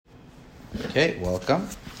Okay, welcome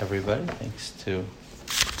everybody. Thanks to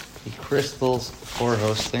the Crystals for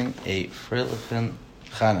hosting a Freilichen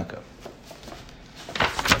Chanukah.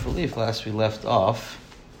 I believe last we left off,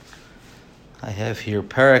 I have here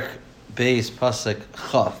Perek Beis Pasuk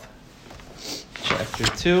Chav, chapter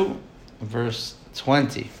 2, verse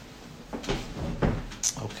 20.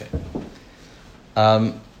 Okay.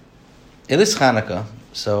 It is Chanukah,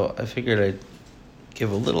 so I figured I'd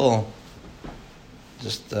give a little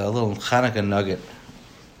Chanukah nugget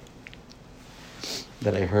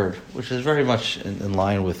that I heard, which is very much in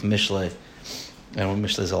line with Mishlei and what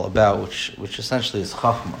Mishlei is all about, which essentially is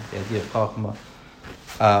Chachma, the idea of Chachma.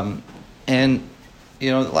 And,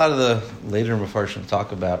 a lot of the later Mefarshim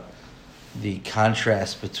talk about the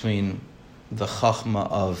contrast between the Chachma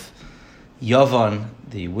of Yavan,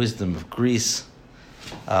 the wisdom of Greece,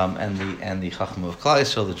 and the Chachma of Klal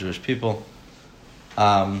Yisrael, the Jewish people.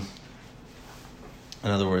 In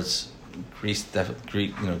other words, Greece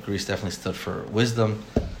definitely stood for wisdom.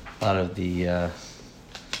 A lot of the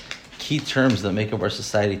key terms that make up our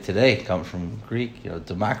society today come from Greek.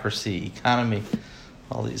 Democracy, economy,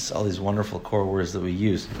 all these wonderful core words that we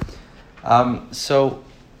use. What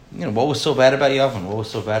was so bad about Yavan? What was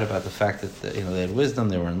so bad about the fact that they had wisdom,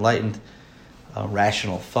 they were enlightened,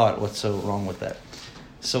 rational thought? What's so wrong with that?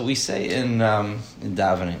 So we say in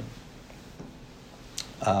davening.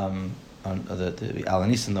 On the Al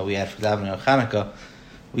Nisan that we had for davening on Chanukah,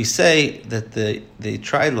 we say that they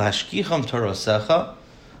tried lashkicham torosecha,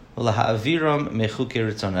 laha'aviram mechuke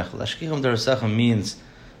ritzonecha. Lashkicham torosecha means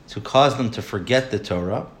to cause them to forget the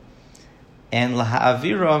Torah, and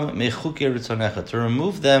laha'aviram mechuke ritzonecha, to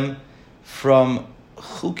remove them from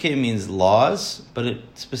chuke means laws, but it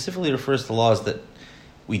specifically refers to laws that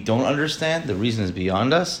we don't understand. The reason is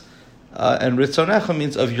beyond us, and ritzonecha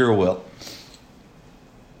means of your will.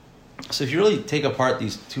 So if you really take apart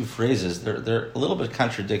these two phrases, they're a little bit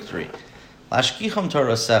contradictory. Lashkicham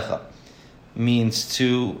Torasecha means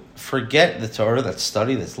to forget the Torah, that's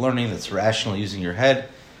study, that's learning, that's rational, using your head,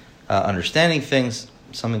 understanding things,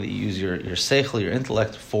 something that you use your seichel, your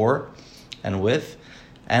intellect for and with.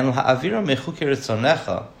 And Ha'avira Mechuke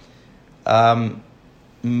Ritzonecha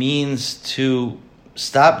means to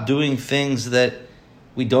stop doing things that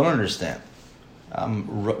we don't understand.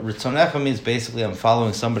 Ritzonecha means basically I'm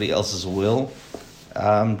following somebody else's will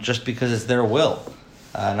just because it's their will,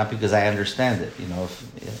 not because I understand it.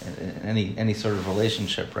 If in any sort of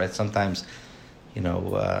relationship, right? Sometimes,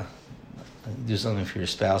 do something for your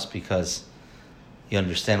spouse because you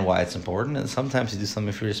understand why it's important, and sometimes you do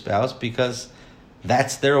something for your spouse because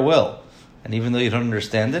that's their will. And even though you don't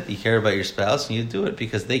understand it, you care about your spouse, and you do it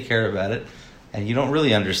because they care about it, and you don't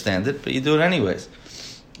really understand it, but you do it anyways.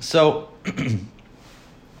 So.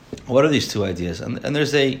 What are these two ideas? And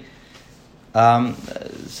there's it's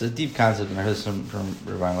a deep concept, and I heard this from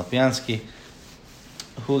Rabbi Lopiansky,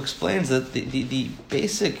 who explains that the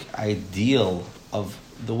basic ideal of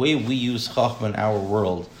the way we use Chachma in our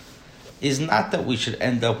world is not that we should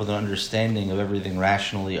end up with an understanding of everything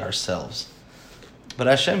rationally ourselves. But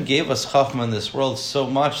Hashem gave us Chachma in this world so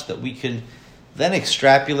much that we can then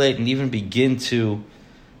extrapolate and even begin to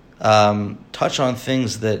touch on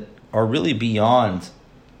things that are really beyond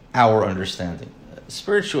our understanding.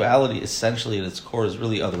 Spirituality, essentially at its core, is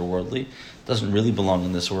really otherworldly. It doesn't really belong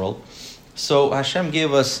in this world. So Hashem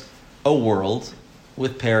gave us a world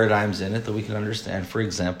with paradigms in it that we can understand. For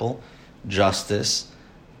example, justice,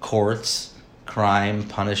 courts, crime,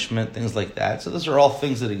 punishment, things like that. So those are all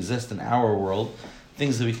things that exist in our world,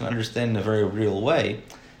 things that we can understand in a very real way.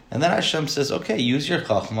 And then Hashem says, okay, use your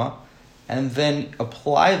chachma, and then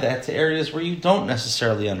apply that to areas where you don't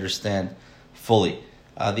necessarily understand fully.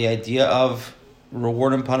 The idea of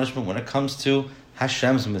reward and punishment when it comes to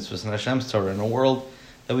Hashem's mitzvahs and Hashem's Torah in a world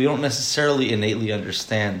that we don't necessarily innately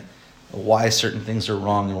understand why certain things are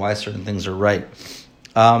wrong and why certain things are right.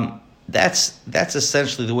 That's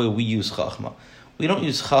essentially the way we use Chachma. We don't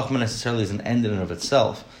use Chachma necessarily as an end in and of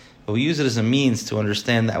itself, but we use it as a means to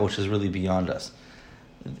understand that which is really beyond us.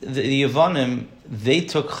 The Yavanim, they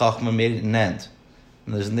took Chachma and made it an end.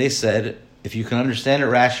 And they said, if you can understand it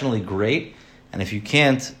rationally, great. And if you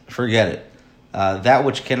can't, forget it. That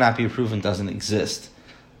which cannot be proven doesn't exist.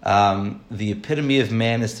 The epitome of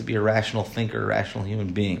man is to be a rational thinker, a rational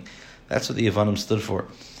human being. That's what the Yavanim stood for.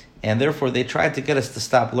 And therefore, they tried to get us to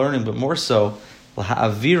stop learning, but more so, to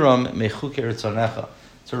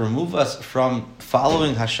remove us from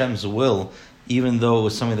following Hashem's will, even though it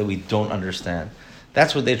was something that we don't understand.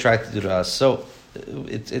 That's what they tried to do to us. So, I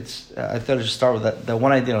thought I'd just start with that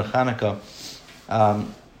one idea on Chanukah.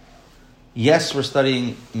 Yes, we're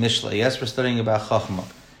studying Mishlei. Yes, we're studying about Chachma.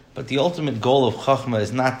 But the ultimate goal of Chachma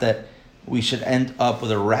is not that we should end up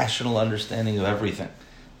with a rational understanding of everything.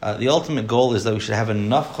 The ultimate goal is that we should have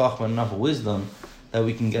enough chachma, enough wisdom, that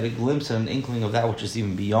we can get a glimpse and an inkling of that which is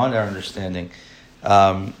even beyond our understanding,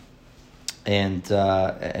 and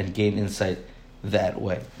gain insight that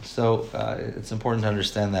way. So it's important to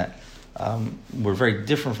understand that we're very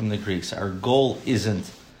different from the Greeks. Our goal isn't,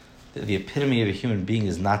 the epitome of a human being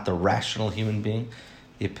is not the rational human being.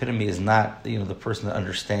 The epitome is not the person that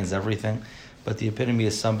understands everything, but the epitome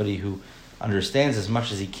is somebody who understands as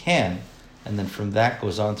much as he can, and then from that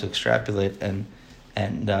goes on to extrapolate and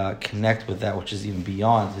connect with that which is even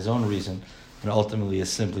beyond his own reason, and ultimately is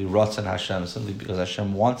simply Ratzon Hashem, simply because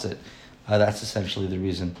Hashem wants it. That's essentially the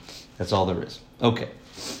reason. That's all there is. Okay.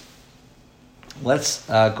 Let's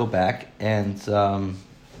go back and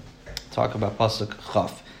talk about Pasuk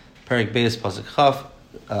Chaf. Perek Beis Pasuk Chaf,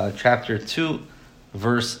 chapter 2,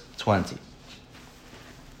 verse 20.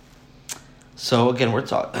 So again, we're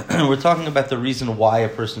talking about the reason why a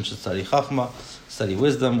person should study Chachma, study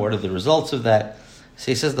wisdom. What are the results of that?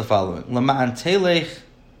 So he says the following: Lama'an telech.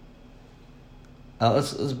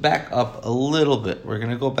 Let's back up a little bit. We're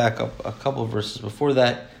going to go back up a couple of verses before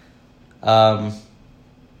that, to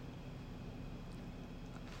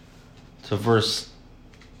verse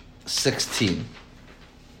 16.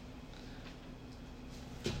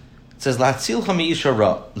 It says, "La'atzilcha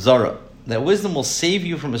mi'isha zara," that wisdom will save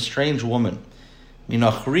you from a strange woman.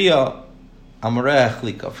 Minachriya amoreh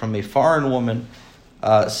achlika, from a foreign woman,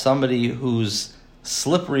 somebody who's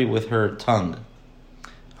slippery with her tongue,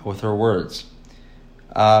 with her words.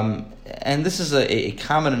 And this is a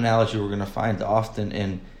common analogy we're going to find often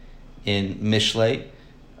in Mishlei,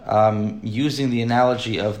 using the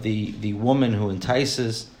analogy of the woman who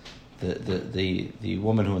entices, the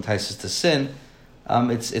woman who entices to sin.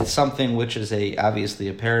 It's something which is obviously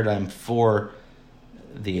a paradigm for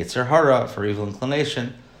the Yetzer Hara, for evil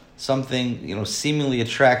inclination, something seemingly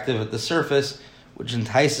attractive at the surface, which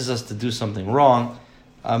entices us to do something wrong.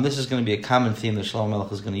 This is going to be a common theme that Shlomo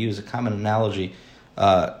Melech is going to use, a common analogy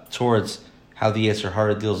towards how the Yetzer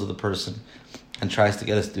Hara deals with a person and tries to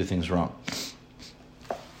get us to do things wrong.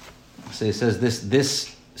 So he says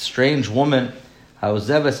this strange woman,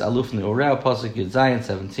 Ha'ozeves aluf ne'ureha, pasuk Yud Zayin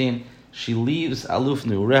 17. She leaves aluf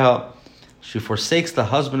ne'ureha. She forsakes the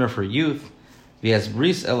husband of her youth. V'yas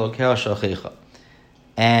bris Elokea shachecha,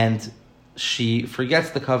 and she forgets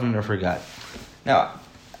the covenant of her God. Now,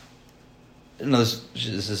 this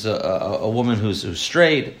is a woman who's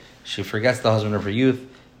strayed. She forgets the husband of her youth,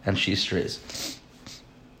 and she strays.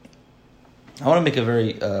 I want to make a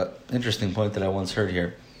very interesting point that I once heard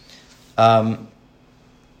here. The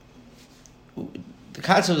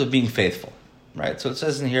concept of being faithful, right? So it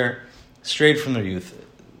says in here, strayed from their youth,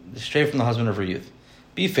 strayed from the husband of her youth.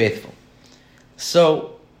 Be faithful.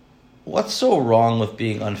 So, what's so wrong with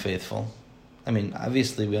being unfaithful? I mean,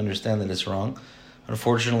 obviously we understand that it's wrong.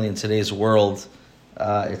 Unfortunately, in today's world,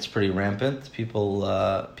 it's pretty rampant. People,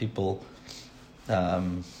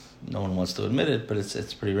 no one wants to admit it, but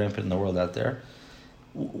it's pretty rampant in the world out there.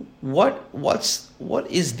 What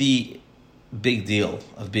is the big deal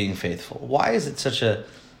of being faithful? Why is it such a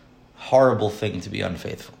horrible thing to be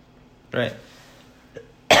unfaithful? Right?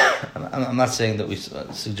 I'm not saying that we're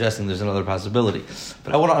suggesting there's another possibility,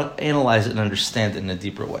 but I want to analyze it and understand it in a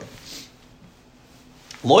deeper way.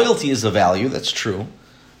 Loyalty is a value, that's true.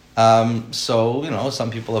 So,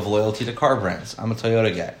 some people have loyalty to car brands. I'm a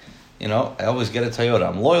Toyota guy. I always get a Toyota.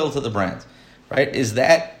 I'm loyal to the brand, right? Is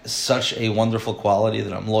that such a wonderful quality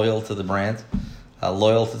that I'm loyal to the brand,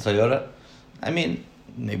 loyal to Toyota? I mean,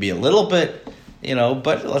 maybe a little bit,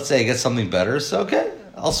 but let's say I get something better. So, okay,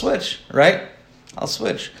 I'll switch, right? I'll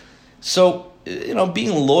switch. So,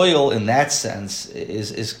 being loyal in that sense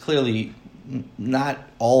is clearly not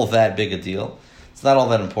all that big a deal. It's not all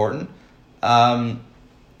that important.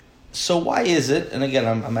 So why is it, and again,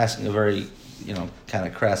 I'm asking a very, kind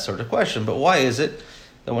of crass sort of question, but why is it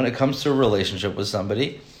that when it comes to a relationship with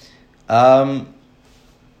somebody, there's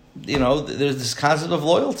this concept of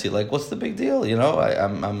loyalty? Like, what's the big deal?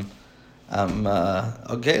 I'm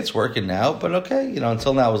okay, it's working now, but okay,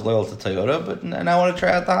 until now I was loyal to Toyota, but now I want to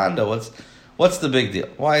try out the Honda. What's the big deal?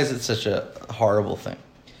 Why is it such a horrible thing?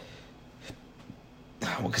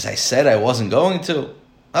 Well, because I said I wasn't going to.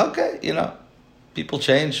 Okay, people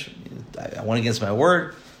change. I went against my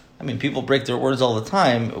word. I mean, people break their words all the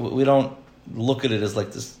time. We don't look at it as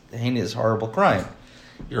like this heinous, horrible crime.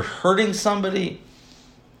 You're hurting somebody.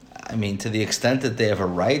 I mean, to the extent that they have a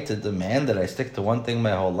right to demand that I stick to one thing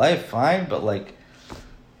my whole life, fine. But like,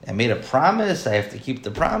 I made a promise. I have to keep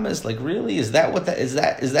the promise. Like, really, is that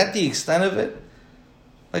the extent of it?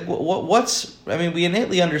 Like, what's? I mean, we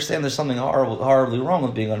innately understand there's something horribly wrong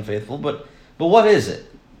with being unfaithful, but what is it?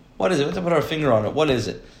 What is it? We have to put our finger on it. What is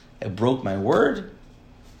it? I broke my word.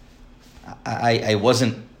 I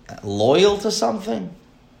wasn't loyal to something.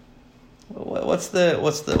 What's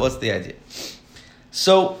the idea?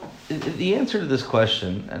 So the answer to this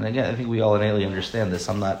question, and again, I think we all innately understand this.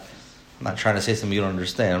 I'm not trying to say something you don't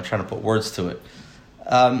understand. I'm trying to put words to it.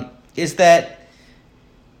 Is that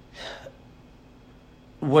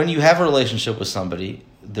when you have a relationship with somebody,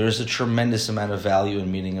 there's a tremendous amount of value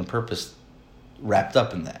and meaning and purpose wrapped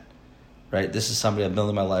up in that, right? This is somebody I'm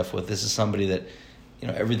building my life with. This is somebody that,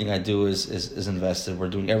 everything I do is invested. We're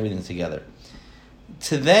doing everything together.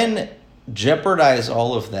 To then jeopardize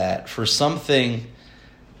all of that for something,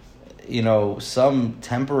 some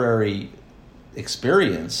temporary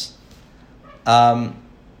experience,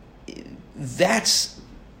 that's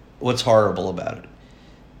what's horrible about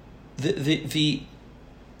it. The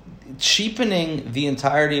cheapening the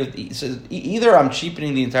entirety of either I'm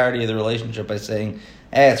cheapening the entirety of the relationship by saying,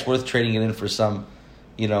 it's worth trading it in for some,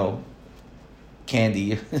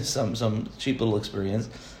 candy, some cheap little experience,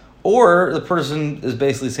 or the person is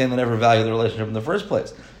basically saying they never value the relationship in the first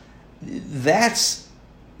place. That's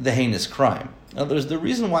the heinous crime. Now, the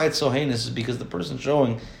reason why it's so heinous is because the person's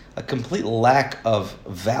showing a complete lack of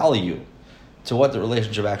value to what the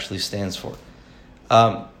relationship actually stands for.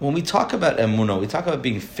 When we talk about emunah, we talk about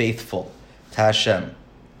being faithful to Hashem,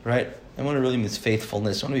 right? Emunah really means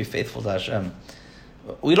faithfulness. I want to be faithful to Hashem.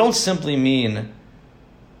 We don't simply mean,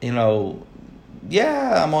 I'm on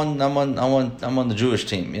the Jewish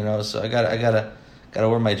team, so I gotta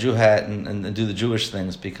wear my Jew hat and do the Jewish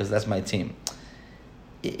things because that's my team.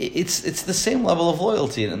 It's the same level of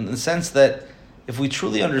loyalty in the sense that if we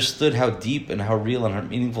truly understood how deep and how real and how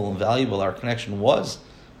meaningful and valuable our connection was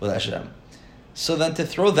with Hashem, so then to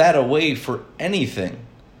throw that away for anything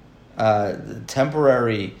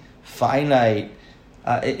temporary, finite,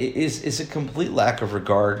 is a complete lack of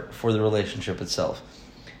regard for the relationship itself.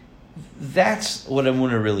 That's what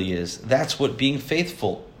emunah really is. That's what being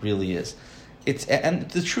faithful really is. And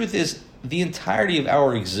the truth is, the entirety of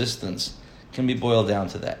our existence can be boiled down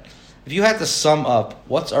to that. If you had to sum up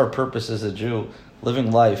what's our purpose as a Jew,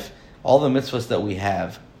 living life, all the mitzvahs that we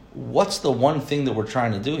have, what's the one thing that we're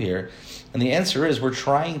trying to do here? And the answer is we're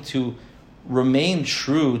trying to remain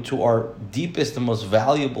true to our deepest and most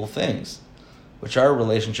valuable things, which are a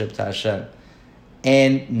relationship to Hashem,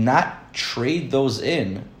 and not trade those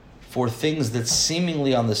in for things that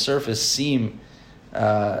seemingly on the surface seem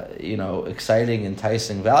exciting,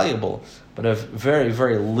 enticing, valuable, but have very,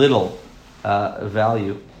 very little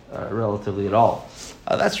value relatively at all.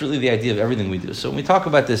 That's really the idea of everything we do. So when we talk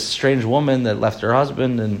about this strange woman that left her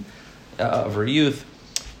husband and of her youth,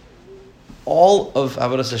 all of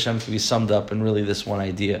Avodas Hashem can be summed up in really this one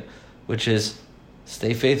idea, which is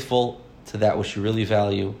stay faithful to that which you really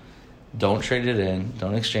value. Don't trade it in.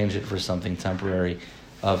 Don't exchange it for something temporary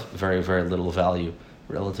of very, very little value,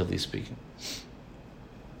 relatively speaking.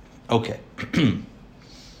 Okay.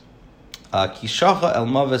 Kishacha El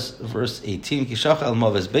Maves, verse 18. Kishacha El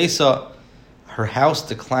Maves Beisa, her house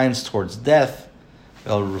declines towards death.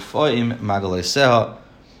 El Rufoim Magaleseha,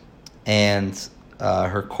 and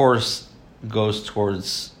her course goes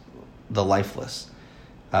towards the lifeless.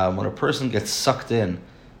 When a person gets sucked in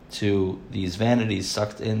to these vanities,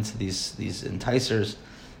 sucked into these enticers,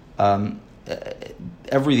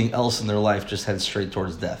 everything else in their life just heads straight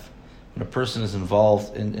towards death. When a person is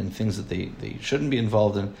involved in things that they shouldn't be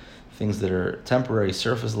involved in, things that are temporary,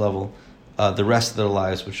 surface level, the rest of their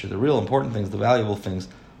lives, which are the real important things, the valuable things,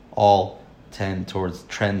 all trend towards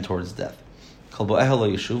death. Kol bo'eh lo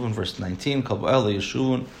yeshuvun, verse 19. Kol bo'eh lo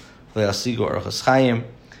yeshuvun v'yasigu orchos chayim.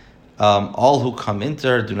 All who come into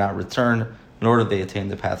her do not return, nor do they attain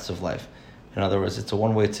the paths of life. In other words, it's a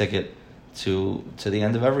one-way ticket to the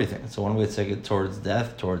end of everything. It's a one-way ticket towards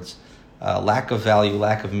death, towards lack of value,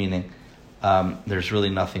 lack of meaning. There's really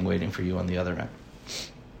nothing waiting for you on the other end.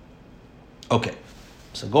 Okay,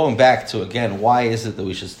 so going back to, again, why is it that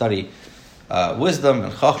we should study wisdom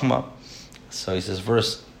and chachma? So he says,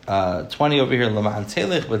 verse 20 over here, L'ma'an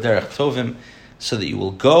telech b'derech tovim, so that you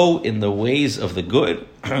will go in the ways of the good,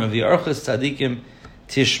 v'archas tzadikim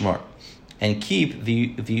tishmar, and keep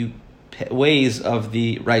the ways of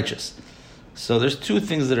the righteous. So there's two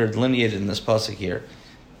things that are delineated in this pasuk here.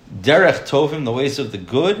 Derech tovim, the ways of the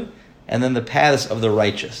good, and then the paths of the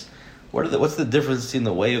righteous. What's the difference between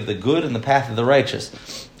the way of the good and the path of the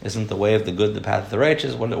righteous? Isn't the way of the good the path of the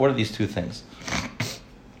righteous? What are these two things?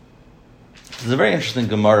 It's a very interesting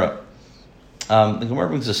Gemara. The Gemara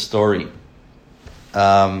brings a story.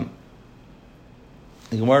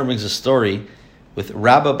 with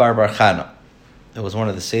Rabba Bar Chana. It was one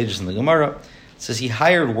of the sages in the Gemara. It says he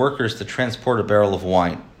hired workers to transport a barrel of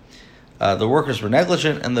wine. The workers were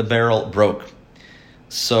negligent and the barrel broke.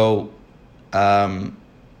 So the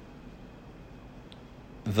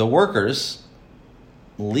workers,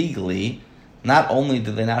 legally, not only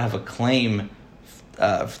did they not have a claim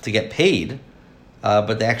to get paid,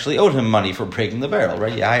 but they actually owed him money for breaking the barrel,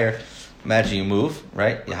 right? Imagine you move,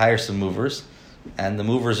 right? You hire some movers, and the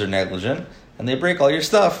movers are negligent, and they break all your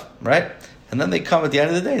stuff, right? And then they come at the end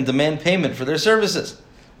of the day and demand payment for their services,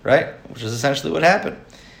 right? Which is essentially what happened.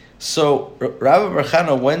 So Rav Bar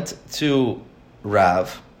Chana went to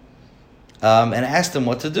Rav and asked him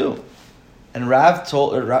what to do. And Rav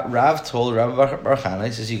told Rav Bar Chana,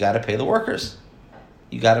 he says, you got to pay the workers.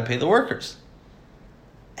 You got to pay the workers.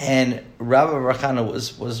 And Rav Bar Chana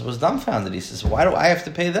was dumbfounded. He says, why do I have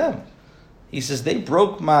to pay them? He says, they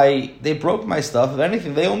broke my stuff. If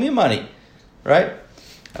anything, they owe me money, right?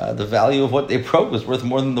 The value of what they broke was worth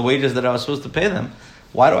more than the wages that I was supposed to pay them.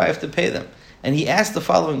 Why do I have to pay them? And he asked the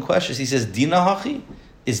following questions. He says, Dina hachi?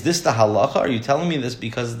 Is this the halacha? Are you telling me this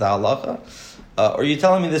because it's the halacha? Or are you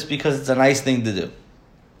telling me this because it's a nice thing to do?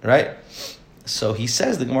 Right? So he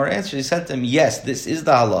says, the Gemara answers, he said to him, yes, this is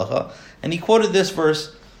the halacha. And he quoted this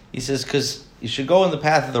verse. He says, because you should go in the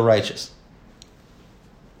path of the righteous.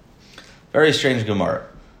 Very strange Gemara.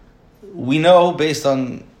 We know, based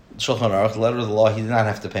on Shulchan Aruch, the letter of the law, he did not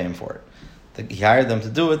have to pay him for it. He hired them to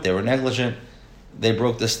do it. They were negligent. They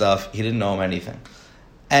broke the stuff. He didn't know him anything.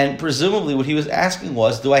 And presumably what he was asking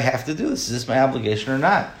was, do I have to do this? Is this my obligation or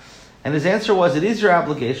not? And his answer was, it is your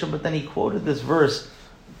obligation, but then he quoted this verse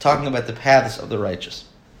talking about the paths of the righteous.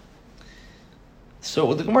 So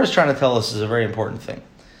what the Gemara is trying to tell us is a very important thing.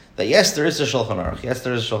 That yes, there is a Shulchan Aruch. Yes,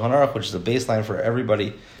 there is a Shulchan Aruch, which is a baseline for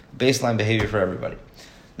everybody, baseline behavior for everybody.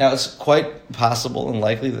 Now, it's quite possible and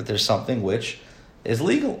likely that there's something which is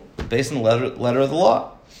legal, based on the letter of the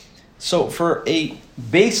law. So for a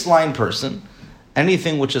baseline person,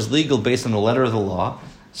 anything which is legal based on the letter of the law,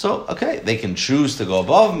 so, okay, they can choose to go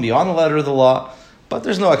above and beyond the letter of the law, but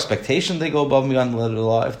there's no expectation they go above and beyond the letter of the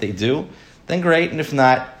law. If they do, then great, and if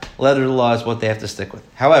not, letter of the law is what they have to stick with.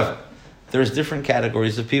 However, there's different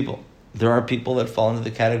categories of people. There are people that fall into the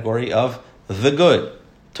category of the good,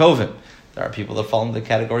 tovim. There are people that fall into the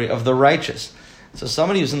category of the righteous. So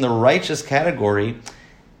somebody who's in the righteous category,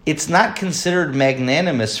 it's not considered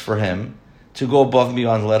magnanimous for him to go above and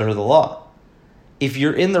beyond the letter of the law. If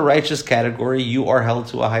you're in the righteous category, you are held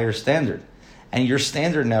to a higher standard. And your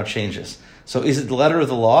standard now changes. So is it the letter of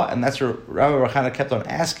the law? And that's where Rabbi Bar Chana kept on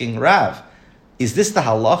asking Rav, is this the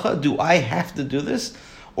halacha? Do I have to do this?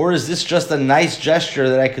 Or is this just a nice gesture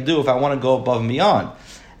that I could do if I want to go above and beyond?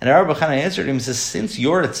 And Rabbi Bar Chana answered him and says, since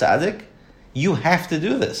you're a tzaddik, you have to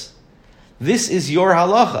do this. This is your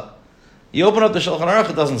halacha. You open up the Shulchan Aruch,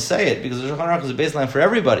 it doesn't say it, because the Shulchan Aruch is a baseline for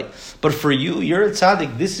everybody. But for you, you're a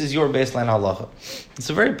tzaddik, this is your baseline halacha. It's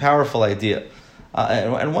a very powerful idea,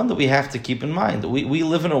 and one that we have to keep in mind. We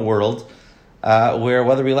live in a world where,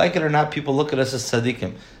 whether we like it or not, people look at us as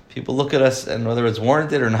tzaddikim. People look at us, and whether it's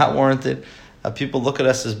warranted or not warranted, people look at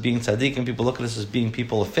us as being tzaddikim, people look at us as being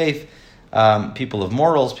people of faith, people of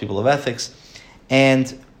morals, people of ethics.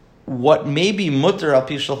 And what may be mutter al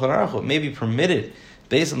pi Shulchan Aruch, what may be permitted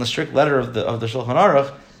based on the strict letter of the Shulchan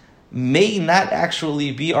Aruch, may not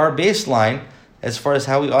actually be our baseline as far as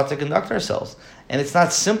how we ought to conduct ourselves. And it's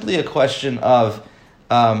not simply a question of,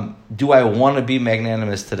 do I want to be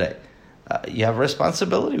magnanimous today? You have a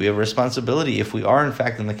responsibility. We have a responsibility if we are in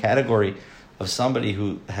fact in the category of somebody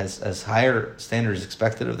who has higher standards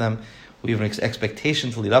expected of them. We have an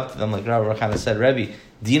expectation to lead up to them. Like Rabbi Bar Chana said, Rebbe,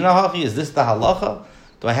 Dina hachi, is this the halacha?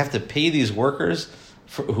 Do I have to pay these workers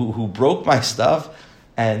who broke my stuff?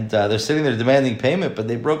 And they're sitting there demanding payment, but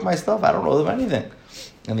they broke my stuff. I don't owe them anything.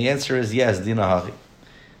 And the answer is yes, Dina hachi.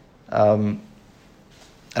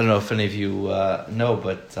 I don't know if any of you know,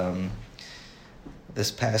 but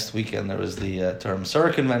this past weekend there was the Torah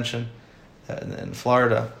Masora convention in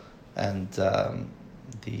Florida, and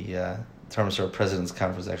the Torah Masora President's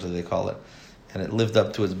Conference, actually they call it, and it lived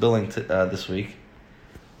up to its billing this week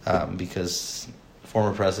because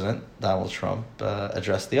former President Donald Trump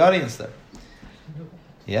addressed the audience there.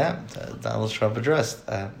 Yeah, Donald Trump addressed.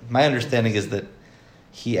 My understanding is that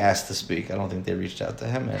he asked to speak. I don't think they reached out to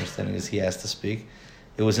him. My understanding is he asked to speak.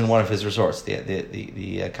 It was in one of his resorts.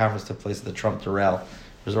 The conference took place at the Trump Doral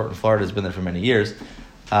Resort in Florida. Has been there for many years.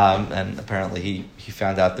 And apparently he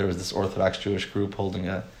found out there was this Orthodox Jewish group holding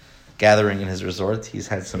a gathering in his resort. He's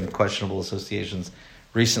had some questionable associations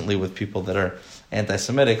recently with people that are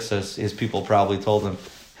anti-Semitic, so his people probably told him,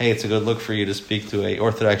 hey, it's a good look for you to speak to a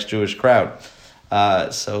Orthodox Jewish crowd.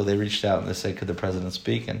 So they reached out and they said, could the president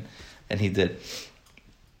speak? And he did.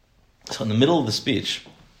 So in the middle of the speech,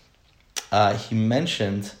 he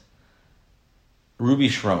mentioned Ruby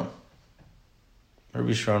Sharon.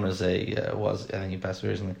 Ruby Sharon is I think he passed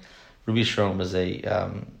away recently. Ruby Sharon was a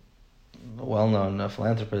well-known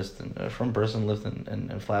philanthropist and from person, lived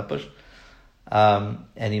in Flatbush. And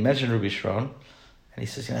he mentioned Ruby Sharon, and he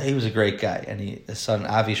says, he was a great guy. And his son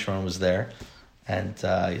Avi Sharon was there, and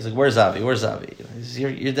he's like, "Where's Avi? Where's Avi?" He says,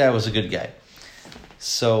 your dad was a good guy.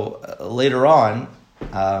 So later on,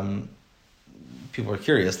 people are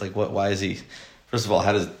curious, like, why is he? First of all,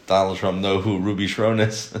 how does Donald Trump know who Ruby Sharon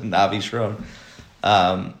is and Avi Sharon?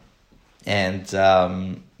 So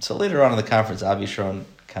later on in the conference, Avi Sharon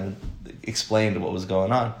kind of explained what was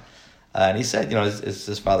going on. And he said,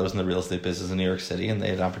 his father was in the real estate business in New York City, and they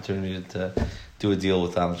had an opportunity to do a deal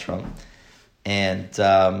with Donald Trump. And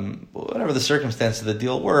whatever the circumstances of the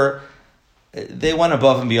deal were, they went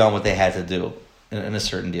above and beyond what they had to do in a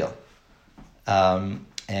certain deal. And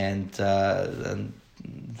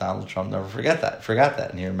Donald Trump never forgot that.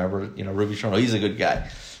 And he remembered, Ruby Sharon, he's a good guy.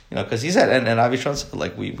 Because he said, and Avi Sharon said,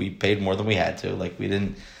 like, we paid more than we had to. Like, we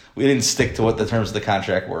didn't stick to what the terms of the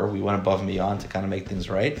contract were. We went above and beyond to kind of make things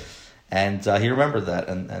right. And he remembered that.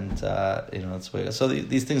 And that's the way it goes. So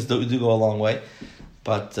these things do go a long way.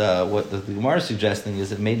 But what the Gemara is suggesting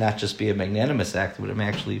is it may not just be a magnanimous act, but it may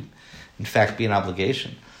actually, in fact, be an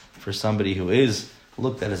obligation for somebody who is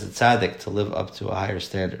looked at as a tzaddik to live up to a higher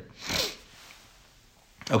standard.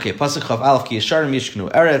 Okay, Pasuk Chav Aleph Ki Yesharim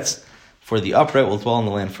Yishkenu Eretz. For the upright will dwell in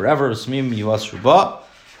the land forever, and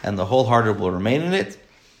the wholehearted will remain in it.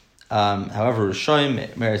 However,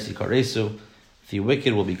 Rishoyim Meres Yikaresu, the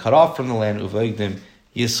wicked will be cut off from the land, Uvaigdim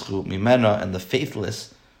Yischu Mimena, and the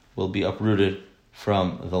faithless will be uprooted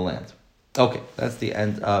from the land. Okay, that's the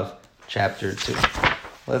end of chapter 2.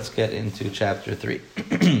 Let's get into chapter 3.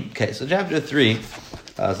 Okay, so chapter 3 is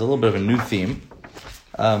a little bit of a new theme.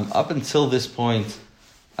 Up until this point,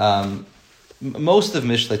 most of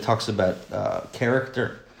Mishlei talks about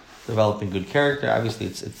character, developing good character. Obviously,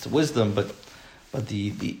 it's wisdom, but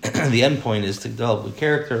the the end point is to develop good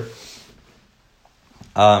character.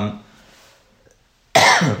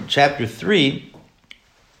 Chapter 3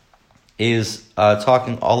 is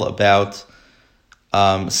talking all about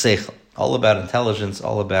seichel, all about intelligence,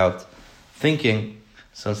 all about thinking.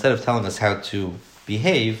 So instead of telling us how to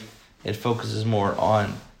behave, it focuses more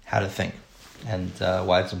on how to think and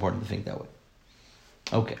why it's important to think that way.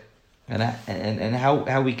 Okay, and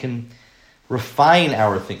how we can refine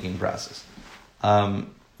our thinking process.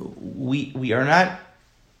 We are not,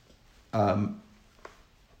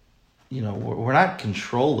 we're not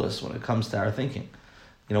controlless when it comes to our thinking.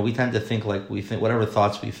 We tend to think like we think whatever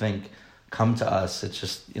thoughts we think come to us. It's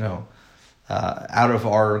just out of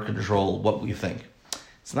our control what we think.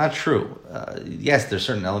 It's not true. Yes, there's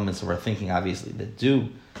certain elements of our thinking, obviously, that do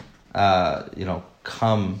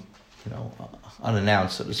come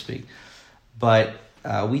unannounced, so to speak. But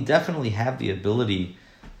we definitely have the ability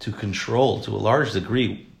to control, to a large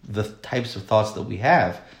degree, the types of thoughts that we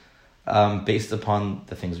have based upon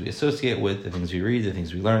the things we associate with, the things we read, the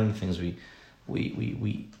things we learn, the things we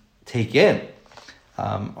take in.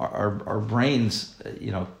 Our brains,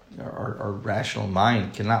 our rational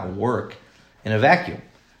mind cannot work in a vacuum.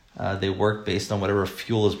 They work based on whatever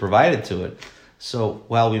fuel is provided to it. So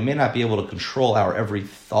while we may not be able to control our every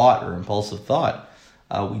thought or impulsive thought,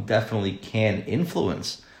 we definitely can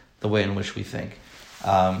influence the way in which we think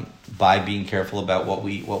by being careful about what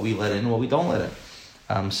we let in and what we don't let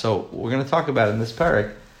in. So we're going to talk about in this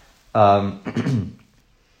parak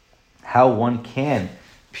how one can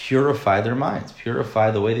purify their minds, purify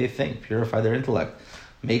the way they think, purify their intellect,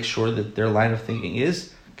 make sure that their line of thinking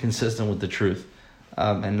is consistent with the truth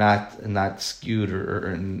and not skewed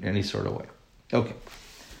or in any sort of way. Okay.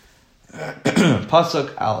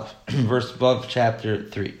 Pasuk Aleph, verse above chapter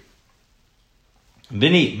 3.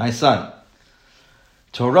 Bini, my son,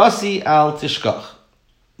 Torasi al tishkach,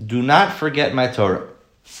 do not forget my Torah.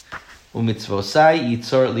 Umitzvosai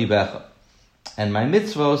yitzor libecha, and my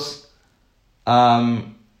mitzvos,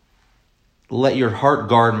 let your heart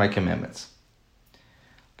guard my commandments.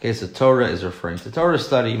 Okay, so Torah is referring to Torah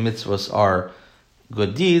study. Mitzvos are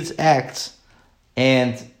good deeds, acts,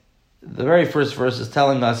 and the very first verse is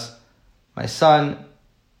telling us, my son,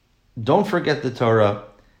 don't forget the Torah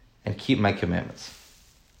and keep my commandments.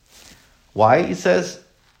 Why? He says,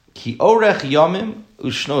 Ki orech yomim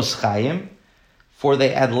ushnos chayim, for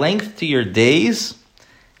they add length to your days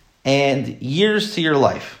and years to your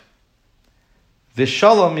life.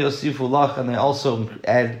 Vishalom yosifu lach, and they also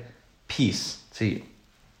add peace to you.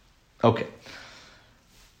 Okay.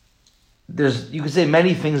 you could say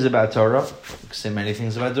many things about Torah. You could say many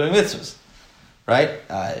things about doing mitzvahs, right?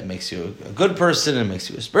 It makes you a good person. It makes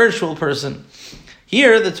you a spiritual person.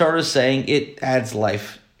 Here, the Torah is saying it adds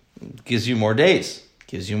life, gives you more days,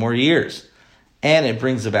 gives you more years, and it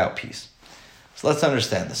brings about peace. So let's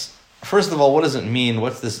understand this. First of all, what does it mean?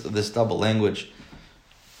 What's this double language?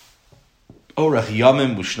 Orach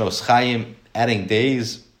yamim u'shnos chayim, adding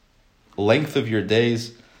days, length of your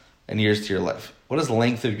days, and years to your life. What does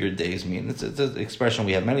length of your days mean? It's an expression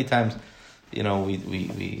we have many times. You know,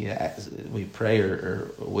 we pray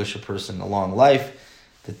or wish a person a long life.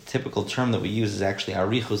 The typical term that we use is actually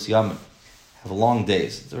arichus yamim, have long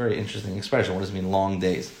days. It's a very interesting expression. What does it mean, long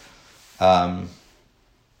days?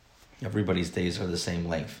 Everybody's days are the same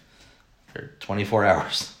length. They're 24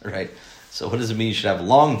 hours, right? So what does it mean you should have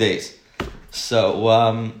long days?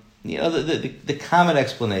 So, the common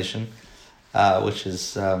explanation, which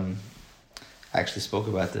is, I actually spoke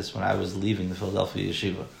about this when I was leaving the Philadelphia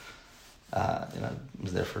Yeshiva. I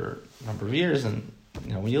was there for a number of years, and,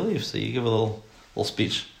 when you leave, so you give a little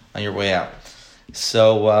speech on your way out.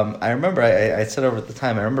 So I remember, I said over at the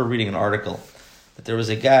time, I remember reading an article that there was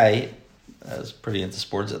a guy, I was pretty into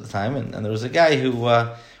sports at the time, and there was a guy who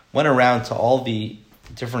went around to all the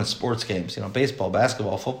different sports games, baseball,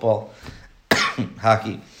 basketball, football,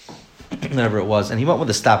 hockey, whatever it was, and he went with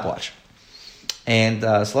a stopwatch. And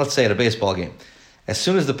so let's say at a baseball game, as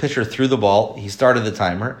soon as the pitcher threw the ball, he started the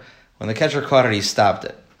timer. When the catcher caught it, he stopped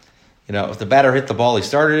it. If the batter hit the ball, he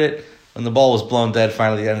started it. When the ball was blown dead,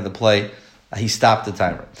 finally at the end of the play, he stopped the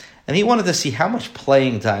timer. And he wanted to see how much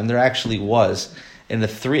playing time there actually was in a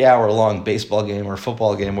 3-hour-long baseball game or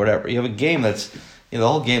football game, whatever. You have a game that's, the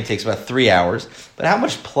whole game takes about 3 hours, but how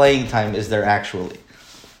much playing time is there actually?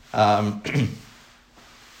 So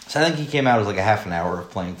I think he came out as like a half an hour of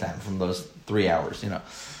playing time from those 3 hours,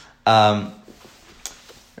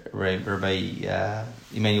 Rabbi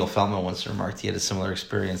Emmanuel Feldman once remarked he had a similar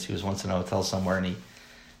experience. He was once in a hotel somewhere, and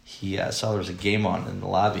he saw there was a game on in the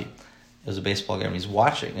lobby. It was a baseball game. He's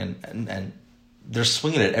watching, and they're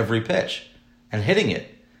swinging at every pitch and hitting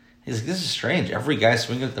it. He's like, this is strange. Every guy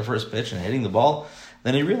swinging at the first pitch and hitting the ball.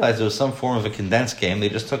 Then he realized it was some form of a condensed game. They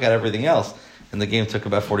just took out everything else, and the game took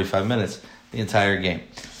about 45 minutes, the entire game.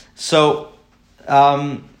 So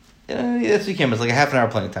it became like a half an hour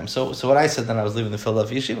playing time. So what I said then, I was leaving the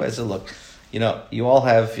Philadelphia Yeshiva, I said, look, you all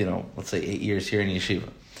have, let's say 8 years here in Yeshiva.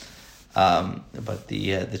 But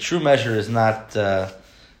the true measure is not,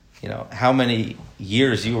 how many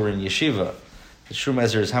years you were in Yeshiva. The true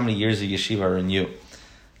measure is how many years of Yeshiva are in you.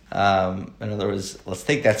 In other words, let's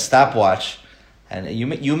take that stopwatch, and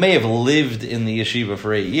you may have lived in the Yeshiva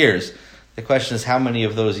for 8 years. The question is how many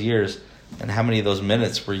of those years and how many of those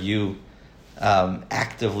minutes were you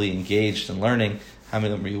actively engaged in learning? How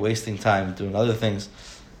many of them were you wasting time doing other things?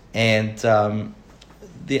 And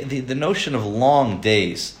the notion of long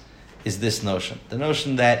days is this notion. The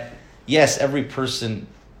notion that, yes, every person,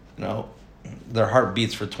 their heart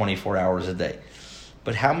beats for 24 hours a day.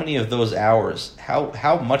 But how many of those hours,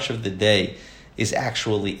 how much of the day is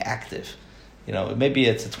actually active? Maybe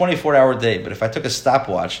it's a 24-hour day, but if I took a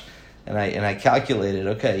stopwatch and I calculated,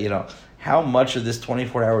 okay, how much of this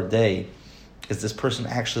 24-hour day is this person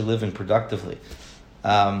actually living productively?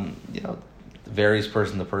 It varies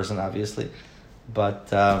person to person, obviously, but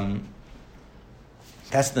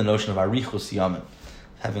that's the notion of arichus yamim,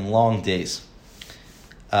 having long days.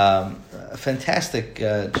 A fantastic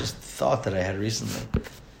just thought that I had recently,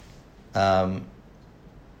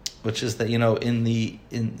 which is that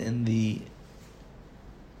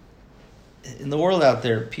in the world out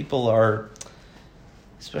there, people are,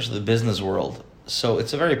 especially the business world. So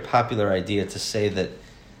it's a very popular idea to say that,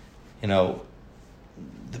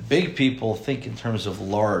 the big people think in terms of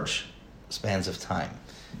large spans of time,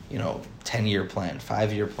 10-year plan,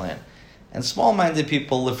 5-year plan, and small-minded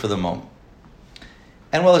people live for the moment.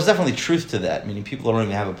 And while there's definitely truth to that, meaning people don't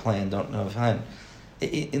even have a plan, don't know a plan,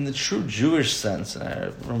 in the true Jewish sense, and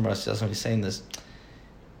I remember somebody saying this,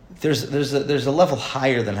 there's a level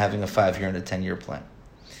higher than having a 5-year and a 10-year plan,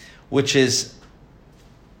 which is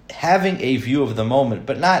having a view of the moment,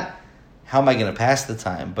 but not how am I going to pass the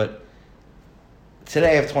time, but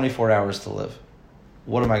today I have 24 hours to live.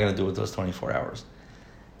 What am I going to do with those 24 hours?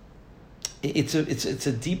 It's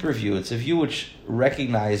a deeper view. It's a view which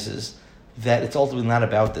recognizes that it's ultimately not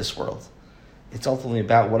about this world. It's ultimately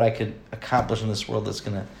about what I can accomplish in this world that's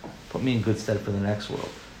going to put me in good stead for the next world.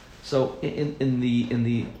 So in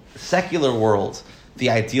the secular world, the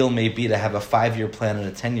ideal may be to have a 5-year plan and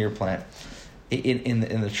a 10-year plan.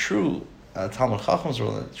 In the true Talmud Chacham's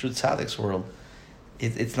world, in the true Tzaddik's world,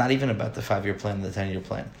 it's not even about the 5-year plan and the 10-year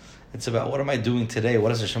plan. It's about what am I doing today? What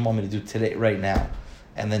does Hashem want me to do today, right now?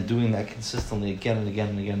 And then doing that consistently again and again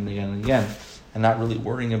and again and again and again, and not really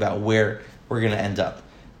worrying about where we're going to end up.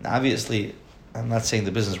 Now, obviously, I'm not saying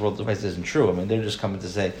the business world advice isn't true. I mean, they're just coming to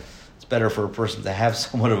say it's better for a person to have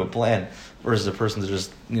somewhat of a plan versus a person to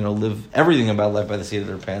just, live everything about life by the seat of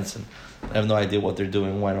their pants and have no idea what they're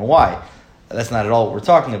doing, when, and why. That's not at all what we're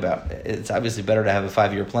talking about. It's obviously better to have a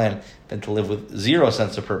 5-year plan than to live with zero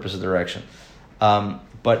sense of purpose or direction.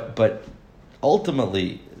 But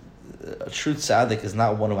ultimately, a true tzaddik is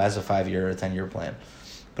not one who has a 5-year or a 10-year plan,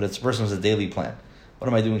 but it's a person who has a daily plan. What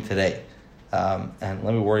am I doing today? And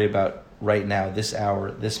let me worry about right now, this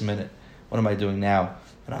hour, this minute. What am I doing now?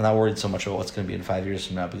 And I'm not worried so much about what's going to be in 5 years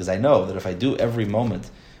from now, because I know that if I do every moment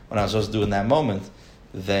what I'm supposed to do in that moment,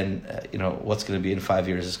 then what's going to be in 5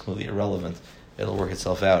 years is completely irrelevant. It'll work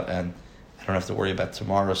itself out, and I don't have to worry about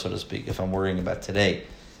tomorrow, so to speak, if I'm worrying about today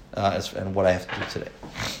and what I have to do today.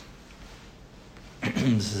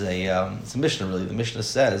 This is it's a Mishnah, really. The Mishnah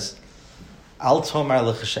says, Al tomar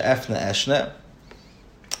l'chasha'efna eshne,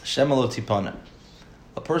 Shem lo tipona.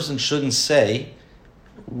 A person shouldn't say,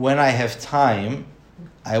 when I have time,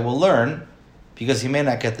 I will learn, because he may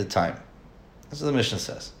not get the time. That's what the Mishnah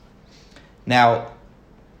says. Now,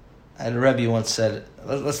 and Rebbe once said,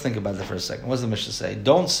 let's think about that for a second. What does the Mishnah say?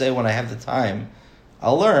 Don't say when I have the time,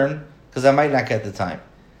 I'll learn, because I might not get the time.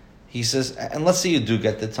 He says, and let's say you do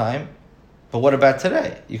get the time, but what about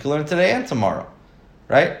today? You can learn today and tomorrow,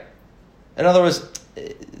 right? In other words,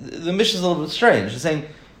 the Mishnah is a little bit strange. It's saying,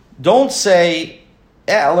 don't say,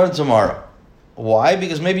 I'll learn tomorrow. Why?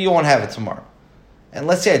 Because maybe you won't have it tomorrow. And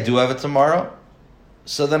let's say I do have it tomorrow,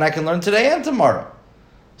 so then I can learn today and tomorrow.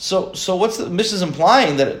 So what's the Mishnah is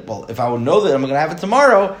implying that, if I would know that I'm going to have it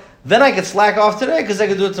tomorrow, then I could slack off today because I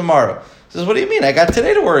could do it tomorrow. He says, what do you mean? I got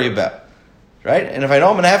today to worry about, right? And if I know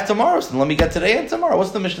I'm going to have tomorrow, so then let me get today and tomorrow.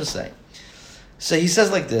 What's the Mishnah saying? So he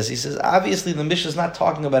says like this. He says, obviously the Mishnah is not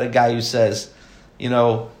talking about a guy who says,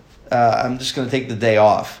 I'm just going to take the day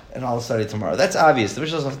off and I'll study tomorrow. That's obvious. The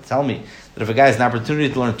Mishnah doesn't have to tell me that if a guy has an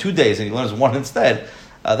opportunity to learn 2 days and he learns one instead,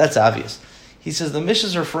 that's obvious. He says the Mishnah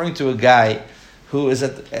is referring to a guy who is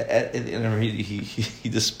he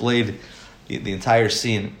displayed the entire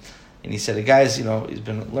scene, and he said a guy's, he's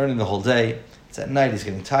been learning the whole day. It's at night, he's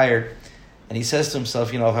getting tired, and he says to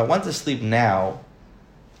himself, if I want to sleep now,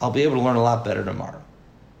 I'll be able to learn a lot better tomorrow.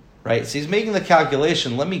 Right? So he's making the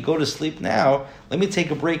calculation, let me go to sleep now, let me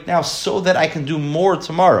take a break now so that I can do more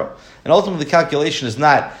tomorrow. And ultimately the calculation is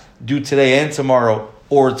not do today and tomorrow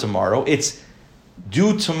or tomorrow. It's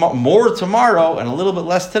do more tomorrow and a little bit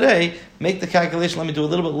less today. Make the calculation, let me do a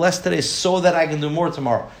little bit less today so that I can do more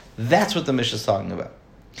tomorrow. That's what the Mishnah is talking about.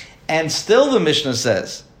 And still the Mishnah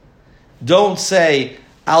says, don't say,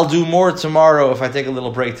 I'll do more tomorrow if I take a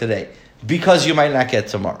little break today, because you might not get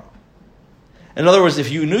tomorrow. In other words,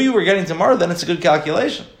 if you knew you were getting tomorrow, then it's a good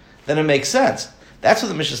calculation. Then it makes sense. That's what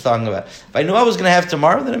the Mishnah is talking about. If I knew I was going to have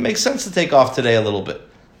tomorrow, then it makes sense to take off today a little bit,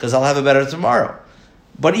 because I'll have it better tomorrow.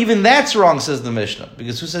 But even that's wrong, says the Mishnah,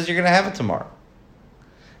 because who says you're going to have it tomorrow?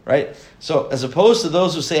 Right? So as opposed to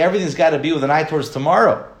those who say everything's got to be with an eye towards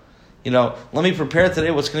tomorrow, let me prepare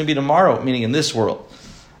today what's going to be tomorrow, meaning in this world.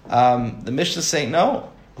 The Mishnah is saying,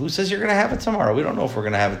 no, who says you're going to have it tomorrow? We don't know if we're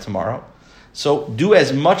going to have it tomorrow. So do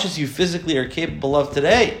as much as you physically are capable of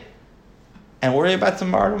today and worry about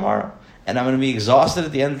tomorrow. And I'm going to be exhausted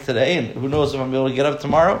at the end of today, and who knows if I'm able to get up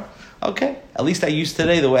tomorrow? Okay, at least I used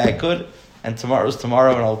today the way I could, and tomorrow's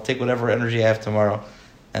tomorrow, and I'll take whatever energy I have tomorrow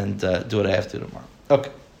and do what I have to do tomorrow.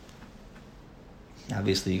 Okay.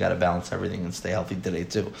 Obviously, you got to balance everything and stay healthy today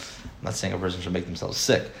too. I'm not saying a person should make themselves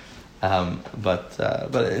sick, but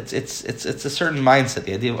it's a certain mindset.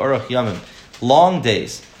 The idea of Aruch Yamim, long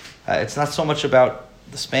days. It's not so much about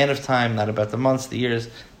the span of time, not about the months, the years.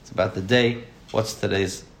 It's about the day. What's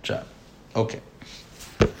today's job? Okay.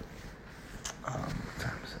 What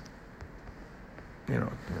time is it?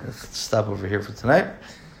 Let's stop over here for tonight.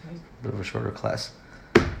 A bit of a shorter class.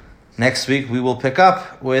 Next week we will pick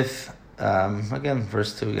up with, again,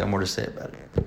 verse 2. We got more to say about it.